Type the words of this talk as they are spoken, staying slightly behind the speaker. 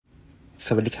ส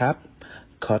วัสดีครับ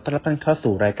ขอต้อนรับท่านเข้า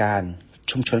สู่รายการ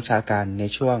ชุมชนวิชาการใน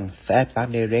ช่วงแซดปาร์ค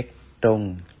เดเร็กตรง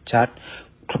ชัด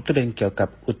ครบทุกเรื่องเกี่ยวกับ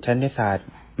อุทยานศาสตร์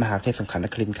มหาวิทยาลัยสงขลาน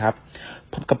ครินทร์ครับ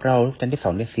พบกับเราในที่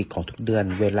2 เดือน 4ของทุกเดือน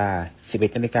เวลา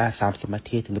 11:30 น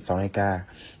ถึง 12:00 น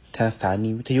ทางสถานี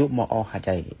วิทยุมอ.หาดให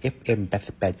ญ่ FM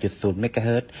 88.0 เมกะเ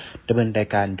ฮิรตซ์ดำเนินราย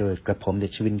การโดยกระผมเด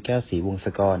ชวินแก้วศรีวงศ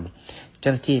กรเจ้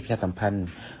าหน้าที่ประชาสัมพันธ์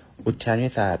อุทยาน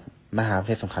ศาสตร์มหาวิทย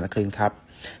าลัยสงขลานครินทร์ครับ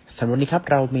สำหรับวันนี้ครับ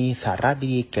เรามีสาระ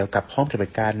ดีๆเกี่ยวกับห้องปฏิบั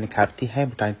ติการนะครับที่ให้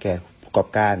บริการแก่ผู้ประกอบ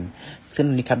การซึ่ง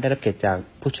วันนี้ครับได้รับเกียรติจาก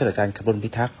ผู้ช่วยศาสตราจารย์คำรณพิ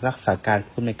ทักษ์รักษาการ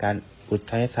ผู้อำนวยการอุ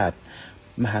ทยานศาสตร์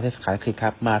มหาวิทยาลัยสงขลานครินทร์ครั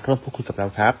บมาร่วมพูดคุยกับเรา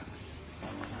ครับ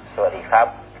สวัสดีครับ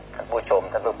ท่านผู้ชม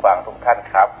ท่านผู้ฟังทุกท่าน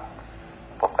ครับ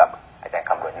พบกับอาจารย์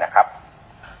คำรณนะครับ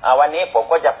วันนี้ผม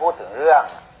ก็จะพูดถึงเรื่อง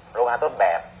โรงงานต้นแบ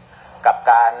บกับ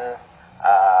การ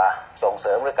ส่งเส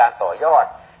ริมหรือการต่อยอด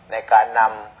ในการน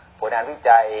ำผลงานวิ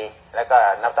จัยและก็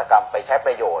นวัตกรรมไปใช้ป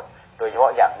ระโยชน์โดยเฉพา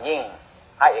ะอย่างยิ่ง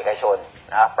ให้เอกชน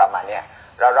นะครับประมาณนี้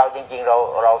เราจริงๆ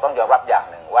เราต้องยอมรับอย่าง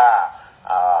หนึ่งว่า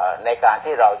ในการ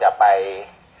ที่เราจะไ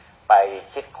ป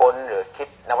คิดค้นหรือคิด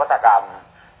นวัตกรรม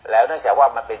แล้วเนื่องจากว่า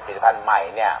มันเป็นผลิตภัณฑ์ใหม่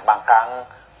เนี่ยบางครั้ง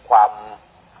คว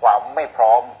ามไม่พ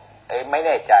ร้อมไม่แ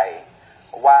น่ใจ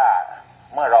ว่า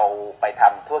เมื่อเราไปท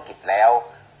ำธุรกิจแล้ว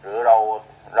หรือเ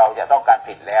ราจะต้องการผ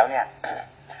ลิตแล้วเนี่ย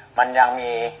มันยัง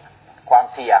มีความ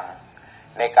เสี่ยง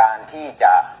ในการที่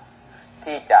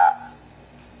จะ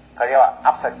เขาเรียกว่า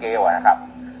อัพสเกลนะครับ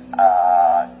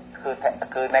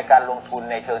คือในการลงทุน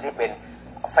ในเชิงที่เป็น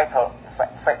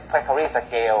factory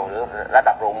scale หรือระ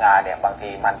ดับโรงงานเนี่ยบางที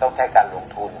มันต้องใช้การลง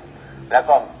ทุนแล้ว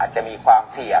ก็อาจจะมีความ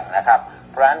เสี่ยงนะครับ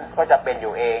เพราะฉะนั้นก็จะเป็นอ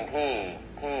ยู่เอง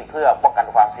ที่เพื่อป้องกัน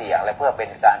ความเสี่ยงและเพื่อเป็น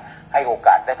การให้โอก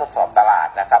าสได้ทดสอบตลาด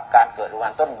นะครับการเกิดโรงง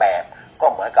านต้นแบบก็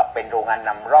เหมือนกับเป็นโรงงานน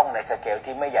ำร่องในสเกล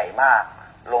ที่ไม่ใหญ่มาก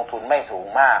ลงทุนไม่สูง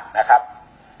มากนะครับ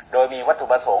โดยมีวัตถุ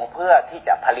ประสงค์เพื่อที่จ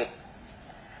ะผลิต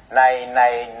ใ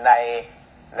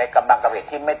นกำลังการผลิต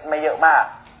ที่ไม่เยอะมาก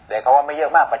แต่เขาว่าไม่เยอ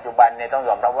ะมากปัจจุบันเนี่ยต้องย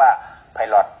อมรับว่าไพ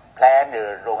ลอตแพลนหรือ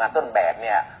โรงงานต้นแบบเ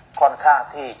นี่ยค่อนข้าง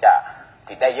ที่จะผ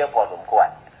ลิตได้เยอะพอสมควร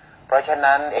เพราะฉะ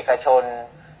นั้นเอกชน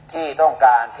ที่ต้องก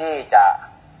ารที่จะ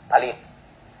ผลิต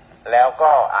แล้ว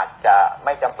ก็อาจจะไ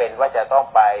ม่จำเป็นว่าจะต้อง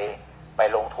ไป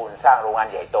ลงทุนสร้างโรงงาน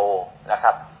ใหญ่โตนะค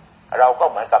รับเราก็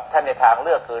เหมือนกับท่านในทางเ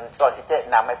ลือกคือก่อนที่จะ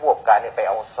นำให้ผู้ประกอบการไปเ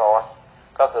อาซอร์ส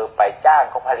ก็คือไปจ้าง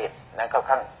เขาผลิตนั้นค่อน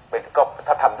ข้างเป็นก็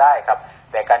ถ้าทำได้ครับ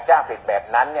แต่การจ้างผลิตแบบ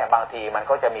นั้นเนี่ยบางทีมัน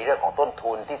ก็จะมีเรื่องของต้น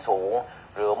ทุนที่สูง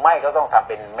หรือไม่ก็ต้องทำ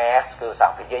เป็นแมสคือสั่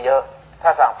งผลิตเยอะๆถ้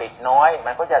าสั่งผลิตน้อย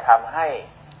มันก็จะทำใ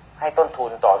ห้ต้นทุ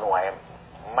นต่อหน่วย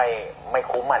ไม่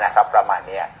คุ้มนะครับประมาณ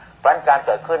นี้เพราะฉะนั้นการเ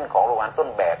กิดขึ้นของโรงงานต้น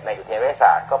แบบในอุทยานวิทยาศ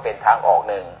าสตร์ก็เป็นทางออก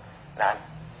หนึ่งนะ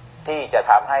ที่จะ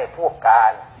ทำให้ผู้ประกอบกา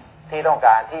รที่ต้องก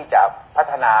ารที่จะพั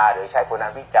ฒนาหรือใช้ผลงา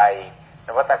นวิจัยน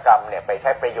วัตกรรมเนี่ยไปใ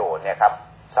ช้ประโยชน์เนี่ยครับ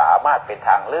สามารถเป็นท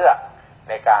างเลือก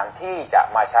ในการที่จะ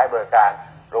มาใช้บริการ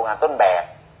โรงงานต้นแบบ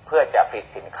เพื่อจะผลิต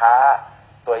สินค้า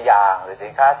ตัวอย่างหรือสิ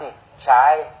นค้าที่ใช้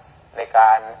ในก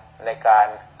าร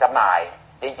จำหน่าย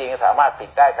จริงๆสามารถผลิ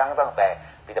ตได้ตั้งแต่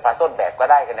ผลิตภัณฑ์ต้นแบบก็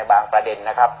ได้กันในบางประเด็น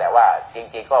นะครับแต่ว่าจ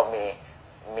ริงๆก็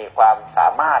มีความสา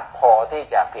มารถพอที่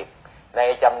จะผลิตใน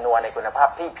จำนวนในคุณภาพ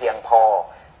ที่เพียงพอ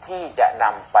ที่จะน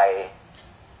ำไป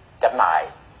จำหน่าย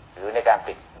หรือในการผ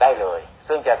ลิตได้เลย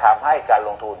ซึ่งจะทำให้การล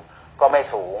งทุนก็ไม่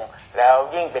สูงแล้ว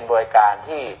ยิ่งเป็นบริการ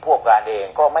ที่พวกการเอง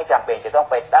ก็ไม่จำเป็นจะต้อง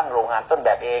ไปตั้งโรงงานต้นแบ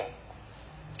บเอง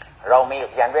เรามีอุ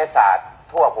ทยานวิทยาศาสตร์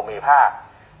ทั่วภูมิภาค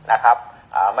นะครับ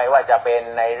ไม่ว่าจะเป็น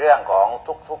ในเรื่องของ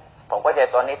ทุกผมก็จะ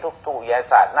ตอนนี้ทุกอุทยาน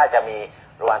ศาสตร์น่าจะมี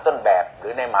โรงงานต้นแบบหรื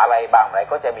อในมหาลัยบางมหาลัย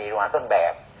ก็จะมีโรงงานต้นแบ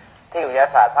บที่อุทยาน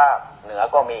ศาสตร์ภาคเหนือ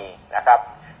ก็มีนะครับ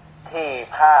ที่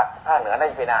ภาคเหนือน่า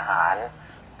จะเป็นอาหาร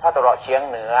ภาคตะวันออกเฉียง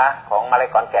เหนือของมหาลัย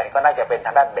ขอนแก่นก็น่าจะเป็นท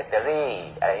างด้านแบตเตอรี่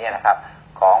อะไรเงี้ยนะครับ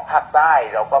ของภาคใต้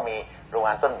เราก็มีโรงง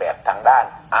านต้นแบบทางด้าน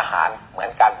อาหารเหมือ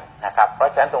นกันนะครับเพรา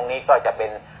ะฉะนั้นตรงนี้ก็จะเป็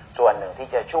นส่วนหนึ่งที่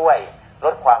จะช่วยล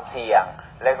ดความเสี่ยง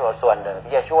และส่วนหนึ่ง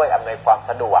ที่จะช่วยอำนวยความ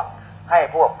สะดวกให้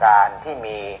พวกการที่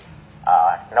มี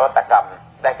นวัตกรรม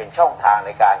ได้เป็นช่องทางใ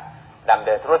นการดำเ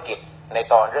นินธุรกิจใน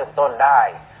ตอนเริ่มต้นได้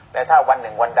และถ้าวันห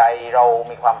นึ่งวันใดเรา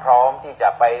มีความพร้อมที่จะ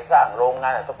ไปสร้างโรงงา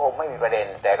นสังคมไม่มีประเด็น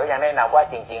แต่ก็ยังแนะนำว่า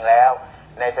จริงๆแล้ว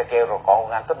ในสเกลของโร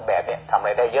งงานต้นแบบเนี่ยทำอะไ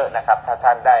รได้เยอะนะครับถ้าท่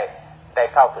านได้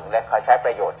เข้าถึงและใช้ป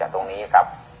ระโยชน์จากตรงนี้ครับ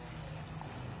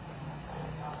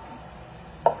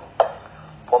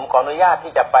ผมขออนุญาต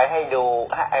ที่จะไปให้ดู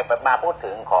มาพูด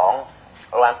ถึงของ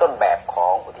โรงงานต้นแบบขอ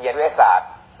งอุทยานวิทยาศาสตร์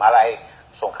มหาลัย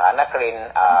สงขลานครินทร์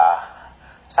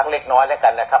สักเล็กน้อยแล้วกั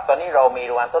นนะครับตอนนี้เรามีโ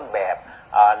รงงานต้นแบบ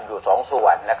อยู่2ส่ว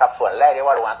นนะครับส่วนแรกเรียก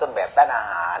ว่าโรงงานต้นแบบด้านอา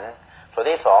หารส่วน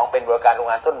ที่2เป็นบริการโรง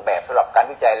งานต้นแบบสำหรับการ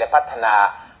วิจัยและพัฒนา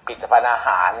ผลิตภัณฑ์อาห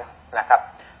ารนะครับ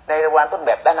ในโรงงานต้นแ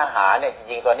บบด้านอาหารเนี่ยจ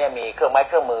ริงๆตอนนี้มีเครื่องไม้เ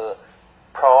ครื่องมือ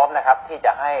พร้อมนะครับที่จ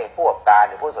ะให้ผู้ประกอบการ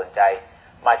หรือผู้สนใจ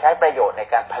มาใช้ประโยชน์ใน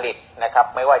การผลิตนะครับ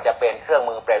ไม่ว่าจะเป็นเครื่อง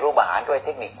มือแปรรูปอาหารด้วยเท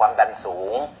คนิคความดันสู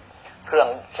งเครื่อง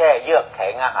แช่เยือกแข็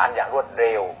งอาหารอย่างรวดเ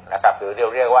ร็วนะครับหรือ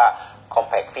เรียกว่า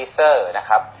compact freezer นะ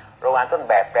ครับโรงงานต้น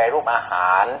แบบแปรรูปอาห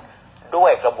ารด้ว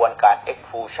ยกระบวนการ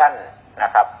extrusion น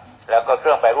ะครับแล้วก็เค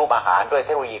รื่องแปรรูปอาหารด้วยเท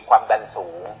คโนโลยีความดันสู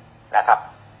งนะครับ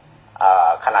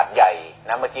ขนาดใหญ่น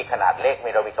ะเมื่อกี้ขนาดเล็ก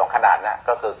เรามี2ขนาดนะ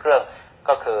ก็คือเค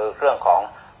รื่องของ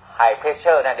high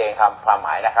pressure นั่นเองความหม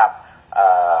ายนะครับ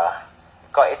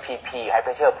ก็ SPP high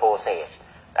pressure process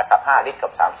นะครับ5ลิตรกั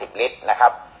บ30ลิตรนะครั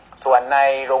บส่วนใน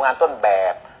โรงงานต้นแบ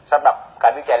บสำหรับกา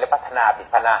รวิจัยและพัฒนาผลิต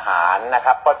ภัณฑ์อาหารนะค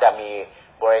รับก็จะมี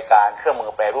บริการเครื่องมื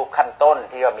อแปรรูปขั้นต้น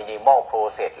ที่เรียกว่า minimal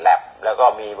process lab แล้วก็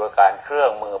มีบริการเครื่อ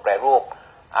งมือแปรรูป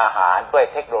อาหารด้วย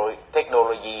เทคโนโ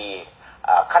ลยี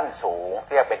ขั้นสูง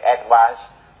ที่เรียกเป็น advanced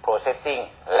processing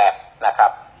lab นะครั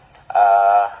บ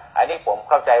อันนี้ผม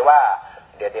เข้าใจว่า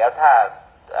เดี๋ยวถ้า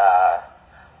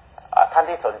ท่าน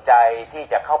ที่สนใจที่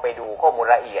จะเข้าไปดูข้อมูล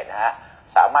ละเอียดนะฮะ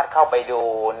สามารถเข้าไปดู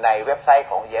ในเว็บไซต์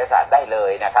ของวิทยาศาสตร์ได้เล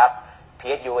ยนะครับ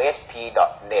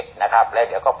psusp.net นะครับแล้ว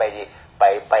เดี๋ยวก็ไ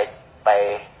ป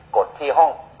กดที่ห้อ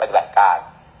งปฏิบัติการ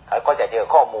ก็จะเจอ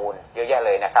ข้อมูลเยอะแยะเ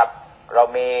ลยนะครับเรา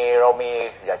มี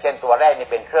อย่างเช่นตัวแรกนี่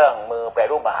เป็นเครื่องมือแปร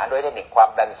รูปอาหารด้วยเทคนิคความ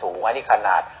ดันสูงอันนี้ขน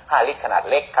าด5ลิตรขนาด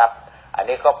เล็กครับอัน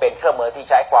นี้ก็เป็นเครื่องมือที่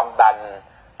ใช้ความดัน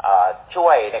ช่ว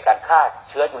ยในการฆ่า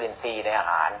เชื้อจุลินทรีย์ในอา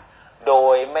หารโด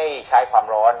ยไม่ใช้ความ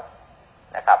ร้อน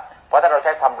นะครับเพราะถ้าเราใ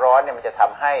ช้ความร้อนเนี่ยมันจะท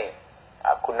ำให้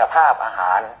คุณภาพอาห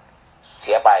ารเ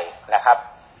สียไปนะครับ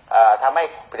ทำให้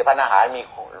ผลิตภัณฑ์อาหารมี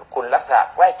คุณลักษณะ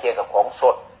ใกล้เคียงกับของส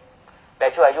ดและ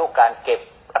ช่วยอายุการเก็บ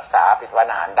รักษาผลิตภัณ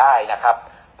ฑ์อาหารได้นะครับ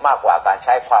มากกว่าการใ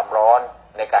ช้ความร้อน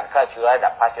ในการฆ่าเชื้อดั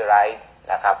บพาสเจอไรส์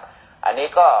นะครับอันนี้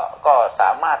ก็ส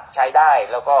ามารถใช้ได้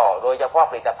แล้วก็โดยเฉพาะ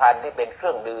ผลิตภัณฑ์ที่เป็นเค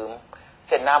รื่องดื่มเ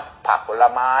ช่นน้ำผักผล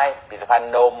ไม้ผลิตภัณ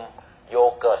ฑ์นมโย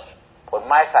เกิร์ตผล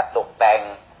ไม้สัตว์ตกแต่ง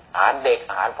อาหารเด็ก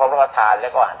อาหารพร้อมรับประทานและ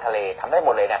ก็อาหารทะเลทำได้หม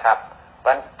ดเลยนะครับเพราะ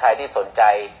ฉะนั้นใครที่สนใจ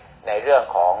ในเรื่อง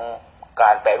ของก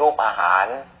ารแปรรูปอาหาร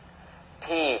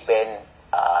ที่เป็น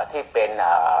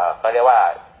ก็เรียกว่า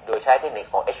โดยใช้เทคนิค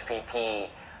ของ HPP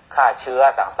ฆ่าเชื้อ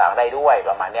ต่างๆได้ด้วยป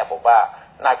ระมาณนี้ผมว่า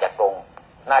น่าจะตร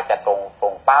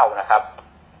งเป้านะครับ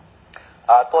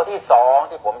ตัวที่2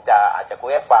ที่ผมอาจจะคุย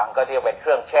ให้ฟังก็ที่เป็นเค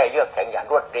รื่องแช่เยือกแข็งอย่าง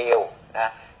รวดเร็วน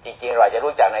ะจริงๆเราจะ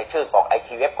รู้จักในชื่อของ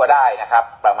IQF ก็ได้นะครับ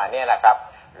ประมาณนี้นะครับ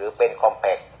หรือเป็น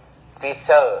Compact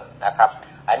Freezer นะครับ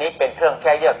อันนี้เป็นเครื่องแ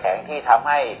ช่เยือกแข็งที่ทำ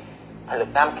ให้ผลึ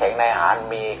กน้ำแข็งในอาหาร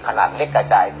มีขนาดเล็กกระ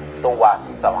จายตัว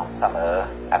สม่ำเสมอ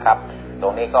นะครับตร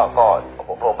งนี้ก็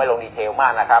ผมไม่ลงดีเทลมา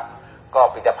กนะครับก็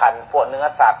ผลิตภัณฑ์พวกเนื้อ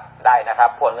สัตว์ได้นะครับ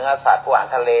พวกเนื้อสัตว์พวกอาหาร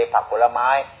ทะเลผักผลไม้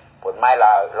ผลไม้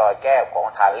ลอยแก้วของ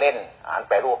ทานเล่นอาหารแ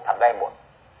ปรรูปทำได้หมด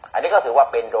อันนี้ก็ถือว่า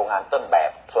เป็นโรงงานต้นแบ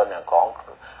บส่วนหนึ่งของ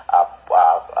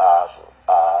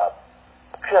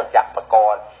เครื่องจักรอุปก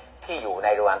รณ์ที่อยู่ใน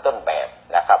โรงงานต้นแบบ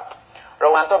นะครับโร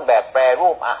งงานต้นแบบแปรรู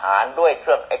ปอาหารด้วยเค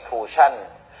รื่อง extrusion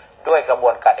ด้วยกระบ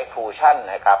วนการ extrusion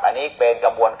นะครับอันนี้เป็นก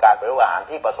ระบวนการแปรรูปอาหาร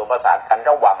ที่ผสมผสานกัน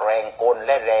ระหว่างแรงกลแ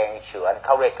ละแรงเฉือนเ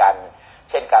ข้าด้วยกัน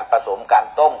เช่นการผสมการ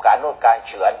ต้มการนวดการเ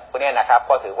ฉือนพวกนี้นะครับ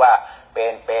ก็ถือว่า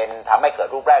เป็นทำให้เกิด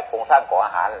รูปร่างโครงสร้างของอ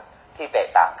าหารที่แตก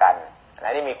ต่างกันอั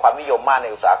นนี้มีความนิยมมากใน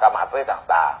อุตสาหกรรมอาหารประเภท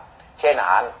ต่างๆเช่นอา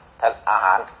ห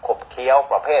ารขบเคี้ยว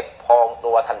ประเภทพอง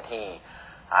ตัวทันที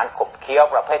อาหารขบเคี้ยว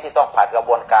ประเภทที่ต้องผ่านกระ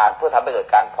บวนการเพื่อทำให้เกิด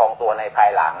การพองตัวในภา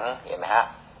ยหลังเห็นไหมฮะ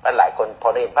หลายคนพอ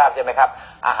ได้เห็นภาพใช่ไหมครับ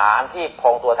อาหารที่พ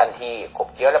องตัวทันทีขบ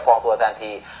เคี้ยวและพองตัวทัน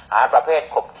ทีอาหารประเภท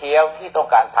ขบเคี้ยวที่ต้อง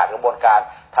การผ่านกระบวนการ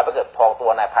ทำให้เกิดพองตั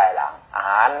วในภายหลังอาห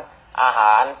าร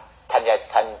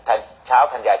เช้า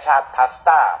ธัญญาชาติพาส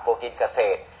ต้าโปรตีนเกษ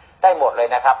ตรได้หมดเลย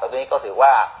นะครับตัวนี้ก็ถือว่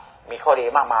ามีข้อดี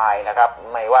มากมายนะครับ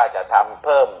ไม่ว่าจะทำเ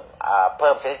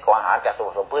พิ่มชนิดของอาหารจากส่วน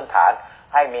ผสมพื้นฐาน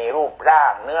ให้มีรูปร่า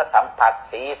งเนื้อสัมผัส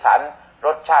สีสันร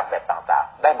สชาติแบบต่าง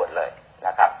ๆได้หมดเลยน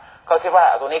ะครับก็คิดว่า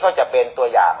ตัวนี้ก็จะเป็นตัว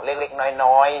อย่างเล็กๆ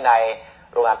น้อยๆใน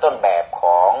โรงงานต้นแบบข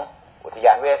องอุทย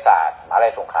านวิทยาศาสตร์มหาวิทยาลั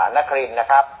ยสงขลานครินทร์นะ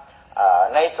ครับ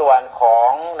ในส่วนขอ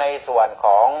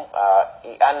ง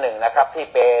อีกอันหนึ่งนะครับที่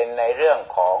เป็นในเรื่อง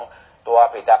ของตัว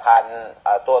ผลิตภัณฑ์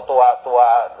ตัว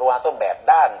โรงงานต้นแบบ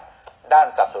ด้าน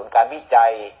สนับสนุนการวิจั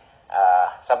ย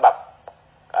สำหรับ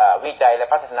วิจัยและ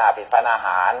พัฒนาผลิตภัณฑ์อาห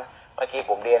ารเมื่อกี้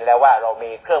ผมเรียนแล้วว่าเรา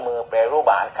มีเครื่องมือแปรรูป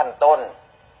อาหารขั้นต้น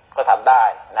ก็ทำได้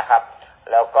นะครับ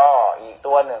แล้วก็อีก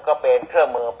ตัวหนึ่งก็เป็นเครื่อง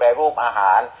มือแปรรูปอาห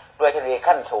ารด้วยเทคโนโลยี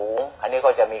ขั้นสูงอันนี้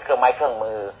ก็จะมีเครื่องไม้เครื่อง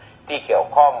มือที่เกี่ยว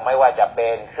ข้องไม่ว่าจะเป็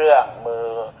นเครื่องมือ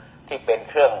ที่เป็น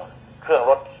เครื่อง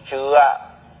ลดเชื้อ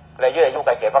และยืดอายุก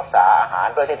ารเก็บรักษาอาหาร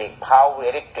ด้วยเทคนิค Power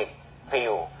Electric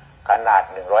Field ขนาด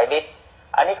100 ลิตร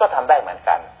อันนี้ก็ทำได้เหมือน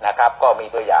กันนะครับก็มี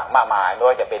ตัวอย่างมากมายไม่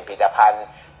ว่าจะเป็นผลิตภัณฑ์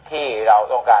ที่เรา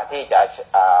ต้องการที่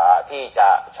จะ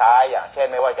ใช้อย่างเช่น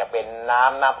ไม่ว่าจะเป็นน้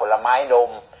ำผลไม้น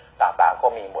มต่างๆก็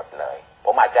มีหมดเลยผ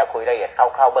มอาจจะคุยรายละเอียดค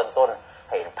ร่าวๆเบื้องต้น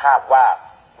เห็นภาพว่า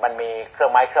มันมีเครื่อ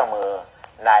งไม้เครื่องมือ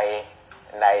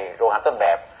ในโรงงานต้น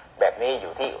แบบนี้อ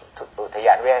ยู่ที่อุทย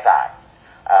านวิทยาศาสตร์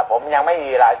ผมยังไม่มี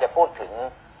เวลาจะพูดถึง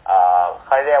เข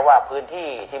าเรียกว่าพื้นที่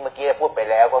ที่เมื่อกี้พูดไป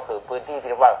แล้วก็คือพื้นที่ที่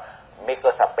เรียกว่า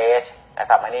Maker Space นะ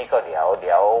ครับอันนี้ก็เดี๋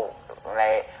ยวใน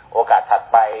โอกาสถัด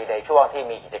ไปในช่วงที่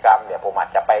มีกิจกรรมเดี๋ยวผมอาจ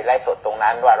จะไปไล่สดตรง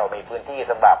นั้นว่าเรามีพื้นที่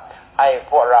สำหรับให้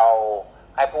พวกเรา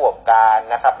ให้ผู้ประกอบการ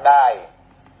นะครับได้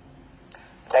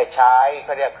ใช้เข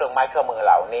าเรียกเครื่องไม้เครื่องมือเ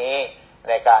หล่านี้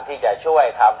ในการที่จะช่วย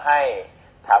ทำให้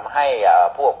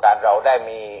ผู้ประกอบการเราได้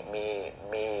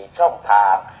มีช่องทา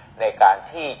งในการ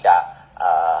ที่จะ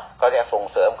ก็เรียกส่ง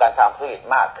เสริมการทำธุรกิจ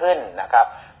มากขึ้นนะครับ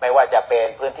ไม่ว่าจะเป็น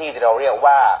พื้นที่ที่เราเรียก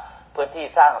ว่าพื้นที่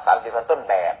สร้างสรรค์ผลิตภัณฑ์ต้น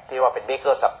แบบที่ว่าเป็น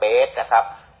Maker Space นะครับ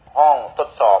ห้องทด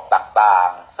สอบต่าง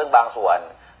ๆซึ่งบางส่วน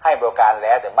ให้บริการแ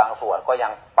ล้วแต่บางส่วนก็ยั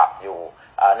งปรับอยู่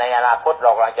ในอนาคตเร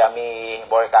ากำลังจะมี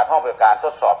บริการห้องบริการท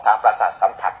ดสอบทางประสาทสั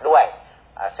มผัสด้วย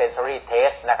sensory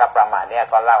test นะครับประมาณนี้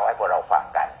ก็เล่าให้พวกเราฟัง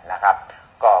กันนะครับ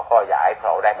ก็อยากให้เร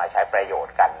าได้มาใช้ประโยช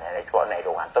น์กันในช่วงในโร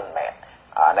งงานต้นแบบ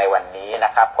ในวันนี้น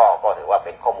ะครับก็ถือว่าเ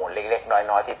ป็นข้อมูลเล็กๆ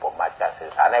น้อยๆที่ผมมาจะสื่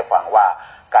อสารให้ฟังว่า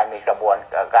การ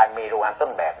มีโรงงานต้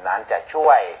นแบบนั้นจะช่ว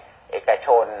ยเอกช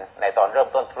นในตอนเริ่ม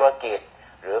ต้นธุรกิจ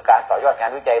หรือการต่อยอดงา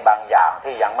นวิจัยบางอย่าง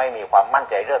ที่ยังไม่มีความมั่น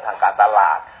ใจเรื่องทางการตล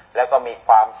าดแล้วก็มีค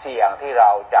วามเสี่ยงที่เร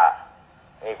าจะ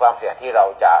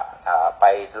ไป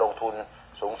ลงทุน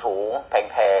สูงแ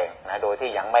พงๆนะโดย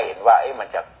ที่ยังไม่เห็นว่า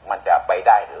มันจะไปไ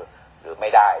ด้หรือไม่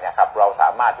ได้นะครับเราสา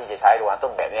มารถที่จะใช้โรงงานต้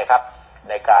นแบบนี้ครับ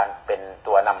ในการเป็น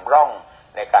ตัวนำร่อง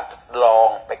ในการทดลอง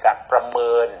เป็นการประเ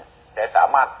มินและสา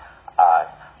มารถ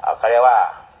เขาเรียกว่า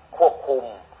ควบคุม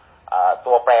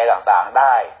ตัวแปรต่างๆไ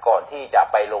ด้ก่อนที่จะ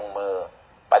ไปลงมือ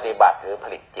ปฏิบัติหรือผ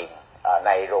ลิตจริงใ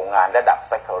นโรงงานระดับ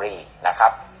Factory นะครั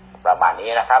บประมาณนี้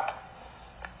นะครับ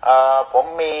ผม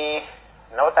มี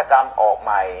นวัตกรรมออกใ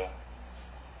หม่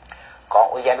ของ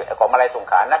อุทยานของมหาวิทยาลัยสง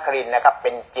ขลานครินทร์นะครับเ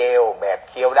ป็นเจลแบบ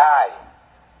เคี้ยวได้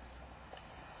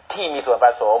ที่มีส่วนผ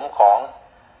สมของ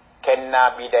แคนนา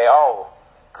บิไดอล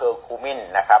เคอร์คูมิน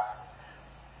นะครับ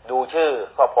ดูชื่อ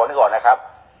ก็ผลก่อนนะครับ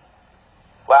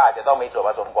ว่าจะต้องมีส่วนผ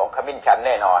สมของขมิ้นชันแ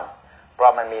น่นอนเพรา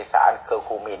ะมันมีสารเคอร์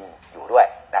คูมินอยู่ด้วย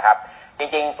นะครับจ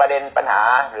ริงๆประเด็นปัญหา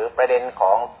หรือประเด็นข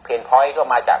องเพนพอยต์ก็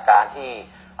มาจากการที่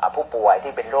ผู้ป่วย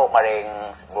ที่เป็นโรคมะเร็ง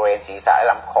บริเวณศีรษะและ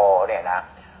ลำคอเนี่ยนะ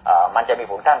มันจะมี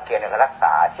ผลข้างเคียงในการรักษ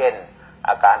าเช่น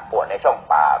อาการปวดในช่อง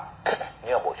ปาก เ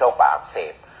ยื่อบุช่องปากอักเส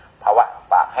บภาวะ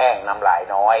ปากแห้งน้ำลาย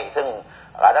น้อยซึ่ง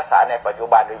การรักษาในปัจจุ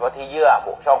บันโดยเฉพาะที่เยื่อ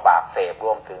บุช่องปากอักเสบร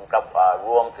วม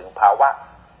ถึงภาวะ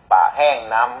ปากแห้ง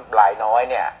น้ำลายน้อย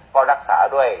เนี่ยก็รักษา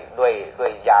ด้ว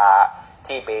ยยา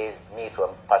ที่มีส่วน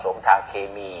ผสมทางเค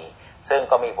มีซึ่ง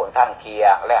ก็มีผลข้างเคีย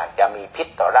งและอาจจะมีพิษ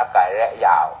ต่อร่างกายระยะย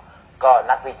าวก็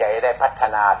นักวิจัยได้พัฒ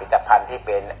นาผลิตภัณฑ์ที่เ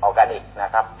ป็นออร์แกนิกน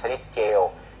ะครับชนิดเจล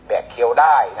แบบเคี้ยวไ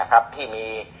ด้นะครับที่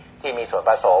มีส่วน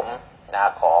ผสม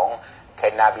ของแค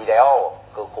นนาบิไดอล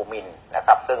คือคูมินนะค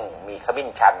รับซึ่งมีขมิ้น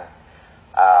ชัน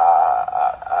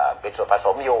เป็นส่วนผส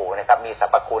มอยู่นะครับมีสร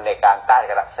รพคุณในการต้าน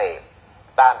การอักเสบ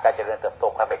ต้านการเจริญเติบโต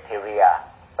ของแบคทีเรีย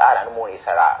ต้านอนุมูลอิส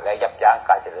ระและยับยั้ง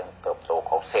การเจริญเติบโต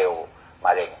ของเซลล์ม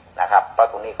ะเร็งนะครับเพราะ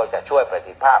ตรงนี้ก็จะช่วยประ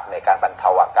สิทธิภาพในการบรรเทา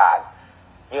อาการ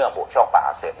เยื่อบุช่องปาก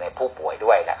อักเสบในผู้ป่วย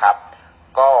ด้วยนะครับ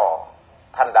ก็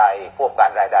ท่านใดผู้ประกอบการ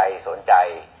รายใดสนใจ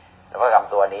นวัตกรรม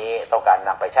ตัวนี้ต้องการน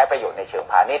ำไปใช้ประโยชน์ในเชิง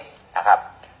พาณิชย์นะครับ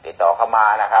ติดต่อเข้ามา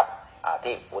นะครับ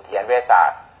ที่อุทยานวิทยาศาส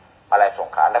ตร์มหาวิทยาลัยสง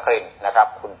ขลานครินทร์นะครับ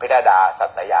คุณพิดาสั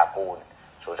ตยากูล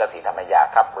ศูนย์สถิตธรรมยา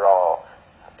ครับร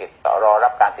อรั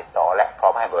บการติดต่อและพร้อ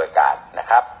มให้บริการนะ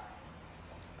ครับ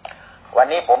วัน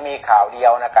นี้ผมมีข่าวเดีย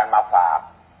วในการมาฝาก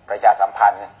ประชาสัมพั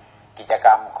นธ์กิจกร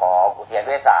รมของอุทยาน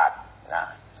วิทยาศาสตร์นะ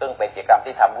ซึ่งเป็นกิจกรรม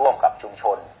ที่ทำร่วมกับชุมช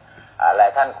นหลา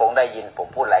ยท่านคงได้ยินผม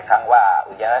พูดหลายครั้งว่า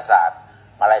อุทยานวิทยาศาสตร์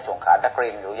มหาวิทยาลัยสงขลานคริ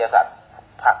นทร์หรืออุทยานวิทยาศาสตร์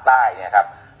ภาคใต้เนี่ยครับ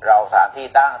เราสถานที่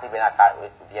ตั้งที่เป็นอาคาร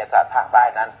อุทยานศาสตร์ภาคใต้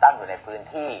นั้นตั้งอยู่ในพื้น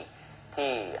ที่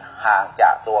ที่ห่างจา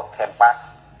กตัวแคมปัส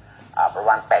ประม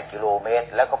าณ8 กิโลเมตร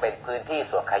แล้วก็เป็นพื้นที่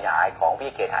ส่วนขยายของวิท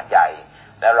ยาเขตหาดใหญ่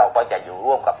แล้วเราก็จะอยู่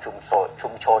ร่วมกับชุ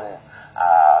มชน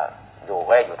อยู่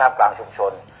ท่ามกลางชุมช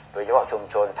นโดยเฉพาะชุม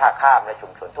ชนท่าข้ามและชุ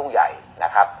มชนทุ่งใหญ่น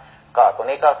ะครับก็ตรง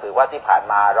นี้ก็ถือว่าที่ผ่าน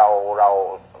มาเรา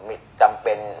จำเ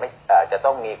ป็นจะต้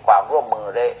องมีความร่วมมือ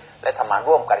และทำงาน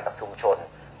ร่วมกันกับชุมชน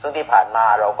ซึ่งที่ผ่านมา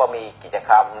เราก็มีกิจก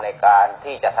รรมในการ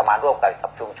ที่จะทำงานร่วมกันกั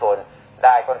บชุมชนไ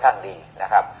ด้ค่อนข้างดีนะ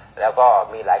ครับแล้วก็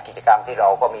มีหลายกิจกรรมที่เรา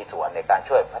ก็มีส่วนในการ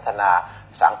ช่วยพัฒนา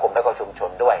สังคมและก็ชุมช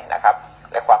นด้วยนะครับ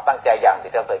และความตั้งใจอย่าง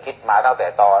ที่เราเคยคิดมาตั้งแต่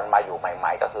ตอนมาอยู่ให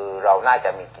ม่ๆก็คือเราน่าจะ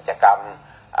มีกิจกรรม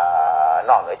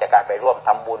นอกเหนือจากการไปร่วมท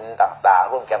ำบุญต่าง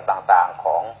ๆร่วมกิจกรรมต่างๆข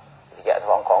องอุท กิจก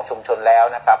รรมของชุมชนแล้ว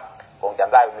นะครับคงจ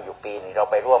ำได้มีอยู่ปีนึงเรา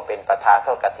ไปร่วมเป็นประธานท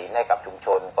อดกฐินให้กับชุมช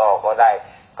นก็ไ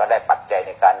ด้ปัจจัยใ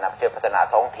นการนำช่วยพัฒนา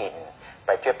ท้องถิ่นไป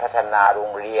ช่วยพัฒนาโร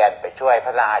งเรียนไปช่วยพั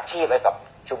ฒนาอาชีพให้กับ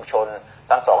ชุมชน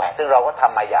ทั้งสองแห่งซึ่งเราก็ท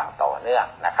ำมาอย่างต่อเนื่อง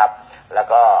นะครับแล้ว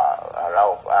ก็เรา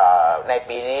ใน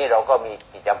ปีนี้เราก็มี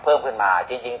กิจกรรมเพิ่มขึ้นมา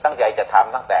จริงๆตั้งใจจะท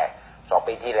ำตั้งแต่2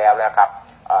 ปีที่แล้วครับ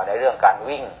ในเรื่องการ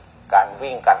วิ่ง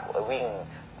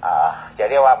จะ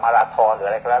เรียกว่ามาราธอนหรือ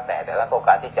อะไรก็แล้วแต่ละโครงก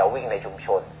ารที่จะวิ่งในชุมช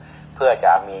นเพื่อจ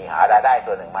ะมีหารายได้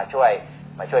ส่วนหนึ่งมาช่ว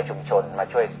ยชุมชนมา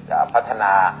ช่วยพัฒน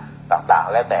าต่าง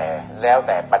ๆแล้วแ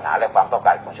ต่ปัญหาและความต้องก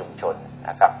ารของชุมชน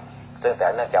นะครับซึ่งแต่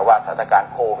เนื่องจากว่าสถานการ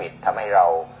ณ์โควิดทำให้เรา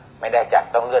ไม่ได้จัด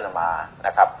ต้องเลื่อนมาน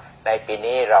ะครับในปี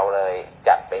นี้เราเลย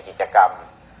จัดเป็นกิจกรรม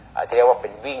ที่เรียกว่าเป็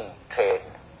นวิ่งเทร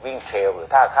ลหรือ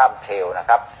ท่าข้ามเทรลนะ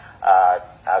ครับ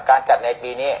การจัดใน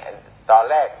ปีนี้ตอน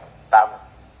แรกตาม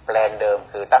แปลนเดิม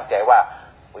คือตั้งใจว่า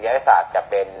วิทยาศาสตร์จะ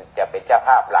เป็นเจ้าภ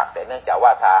าพหลักแต่เนื่องจากว่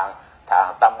าทาง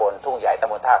ตำบลทุ่งใหญ่ต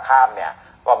ำบลท่าข้ามเนี่ย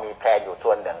ก็มีแพลนอยู่ส่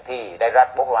วนหนึ่งที่ได้รับ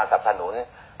งบประมาณสนับสนุน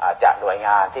จากหน่วยง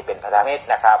านที่เป็นพันธมิตร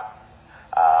นะครับ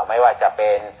ไม่ว่าจะเป็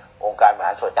นองค์การบริห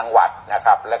ารส่วนจังหวัดนะค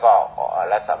รับแ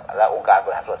ละองค์การบ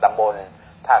ริหารส่วนตำบล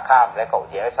ท่าข้ามและวิ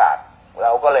ทยาศาสตร์เร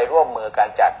าก็เลยร่วมมือกัน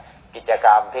จัดกิจกร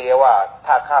รมที่เรียกว่า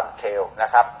ท่าข้ามเทรลน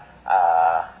ะครับ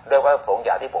ด้วยวัตถุประสงค์อ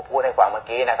ย่างที่ผมพูดให้ฟังเมื่อ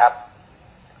กี้นะครับ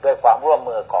ด้วยความร่วม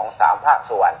มือของ3 ภาค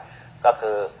ส่วนก็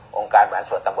คือองค์การบริหาร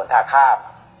ส่วนตำบลท่าข้าม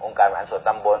องค์การบริหารส่วนต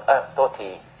ำบล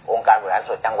องค์การบริหาร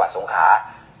ส่วนจังหวัดสงขลา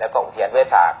แล้วก็อุทยานวิทย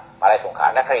าศาสตร์มหาวิทยาลัยสงขลา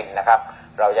นครินทร์นะครับ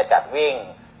เราจะจัดวิ่ง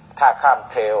ท่าข้าม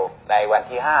เทรลในวัน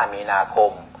ที่5 มีนาค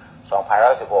ม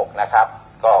 2516นะครับ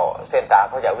ก็เส้นทาง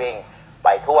เขาจะวิ่งไป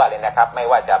ทั่วเลยนะครับไม่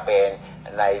ว่าจะเป็น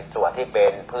ในส่วนที่เป็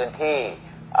นพื้นที่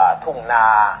ทุ่งนา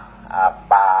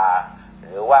ป่า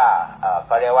หรือว่า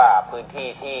ก็เรียกว่าพื้นที่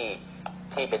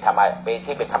ที่เป็น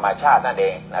ธรรมชาตินั่นเอ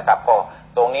งนะครับก็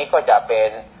ตรงนี้ก็จะเป็น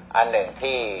อันหนึ่ง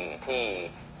ที่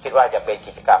คิดว่าจะเป็น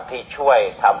กิจกรรมที่ช่วย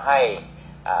ทำให้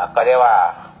ก็เรียกว่า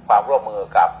ความร่วมมือ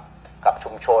กับ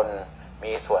ชุมชน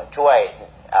มีส่วนช่วย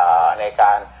ในก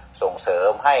ารส่งเสริ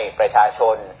มให้ประชาช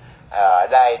น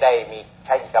ได้มีใ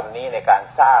ช้กิจกรรมนี้ในการ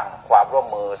สร้างความร่วม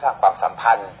มือสร้างความสัม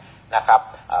พันธ์นะครับ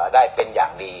ได้เป็นอย่า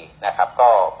งดีนะครับ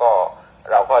ก็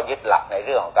เราก็ยึดหลักในเ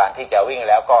รื่องของการที่จะวิ่ง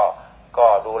แล้วก็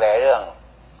ดูแลเรื่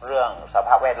องสภ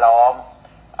าพแวดล้อม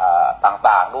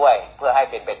ต่างๆด้วยเพื่อให้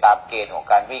เป็นไปตามเกณฑ์ของ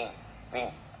การ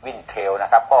วิ่งเทรลน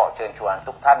ะครับก็เชิญชวน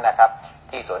ทุกท่านนะครับ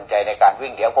ที่สนใจในการวิ่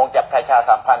งเดี๋ยวคงจะประชา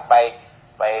สัมพันธ์ไ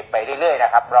ปเรื่อยๆน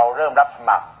ะครับเราเริ่มรับส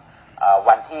มัคร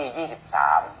วันที่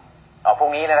23พรุ่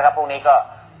งนี้นะครับพรุ่งนี้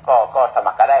ก็ส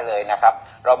มัครกันได้เลยนะครับ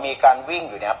เรามีการวิ่ง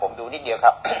อยู่เนี่ยผมดูนิดเดียวค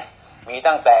รับ มี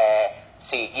ตั้งแต่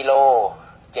4 กิโล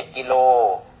7 กิโล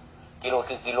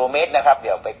คือกิโลเมตรนะครับเ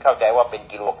ดี๋ยวไปเข้าใจว่าเป็น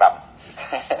กิโลกรัม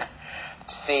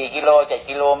 4 กิโล7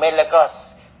 กิโลเมตรแล้วก็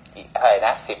อะไรน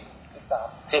ะ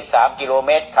13 กิโลเ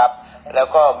มตรครับแล้ว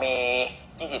ก็มี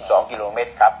22 กิโลเมต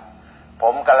รครับผ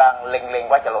มกำลังเล็ง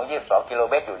ว่าจะลง22 กิโล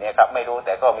เมตรอยู่เนี่ยครับไม่รู้แ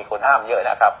ต่ก็มีคนห้ามเยอะ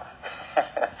นะครับ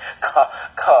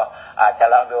ก็อาจจะ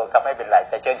ลองดูครับไม่เป็นไร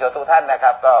แต่เชิญชวนทุกท่านนะค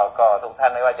รับก็ทุกท่า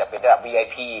นไม่ว่าจะเป็นระดับ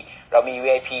VIP เรามี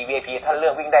VIP ท่านเลื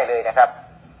อกวิ่งได้เลยนะครับ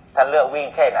ท่านเลือกวิ่ง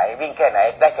แค่ไหน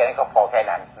ได้แค่นั้นก็พอแค่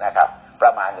นั้นนะครับปร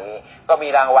ะมาณนี้ก็มี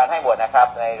รางวัลให้หมดนะครับ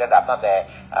ในระดับตั้งแต่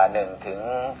1 ถึง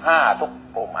 5ทุก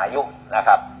กลุ่มอายุนะค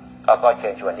รับก็เชิ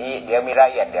ญชวนนี้เดี๋ยวมีราย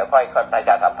ละเอียดเดี๋ยวค่อยประช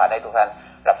าสัมพันธ์ให้ทุกท่าน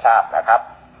รับทราบนะครับ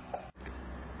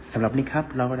สำหรับนี้ครับ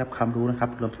เราได้รับความรู้นะครับ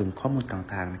รวมถึงข้อมูล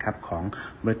ต่างๆนะครับของ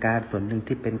บริการส่วนหนึ่ง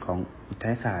ที่เป็นของอุท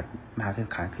ยศาสตร์มหาวิทยาลัยส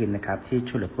งขลานครินทร์นะครับที่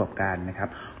ช่วยเหลือผู้ประกอบการนะครับ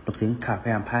รวมถึงข่าวพย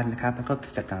ายามพลาดนะครับแล้วก็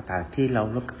กิจกรรมต่างๆที่เรา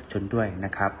ร่วมกับชนด้วยน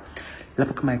ะครับแล้วพ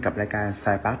บกันใหม่กับรายการส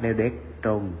ายปาร์คไดเรกต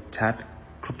รงชัด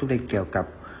ครบทุกเรื่องเกี่ยวกับ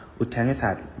อุทยศา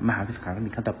สตร์มหาวิทยาลัยสงขลานคริน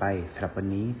ทร์ครั้งต่อไปสำหรับวัน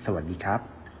นี้สวัสดีครั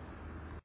บ